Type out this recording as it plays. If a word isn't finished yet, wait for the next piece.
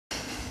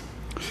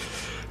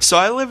So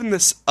I live in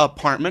this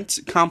apartment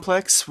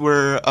complex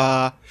where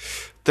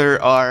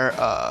there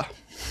are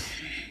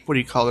what do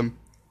you call them?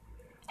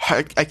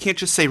 I can't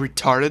just say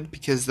retarded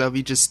because that'll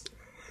be just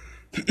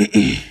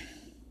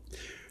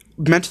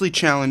mentally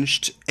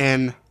challenged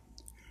and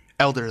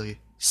elderly.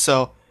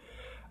 So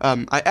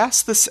I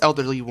asked this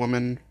elderly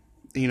woman,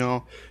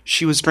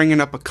 she was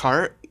bringing up a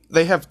cart.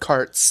 They have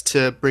carts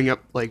to bring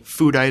up like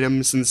food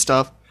items and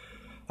stuff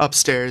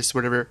upstairs,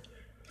 whatever.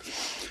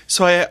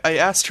 So I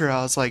asked her,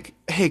 I was like,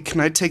 hey, can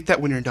I take that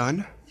when you're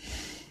done?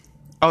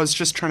 I was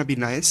just trying to be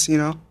nice,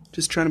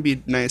 just trying to be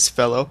a nice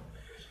fellow.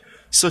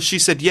 So she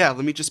said, yeah,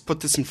 let me just put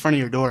this in front of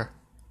your door.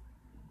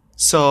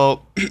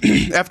 So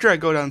after I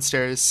go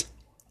downstairs,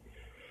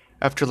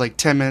 after like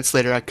 10 minutes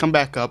later, I come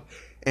back up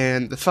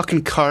and the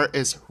fucking cart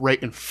is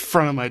right in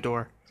front of my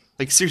door.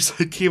 Like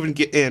seriously, I can't even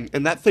get in.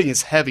 And that thing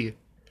is heavy.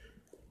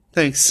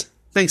 Thanks.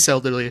 Thanks,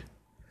 elderly.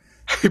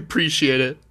 I appreciate it.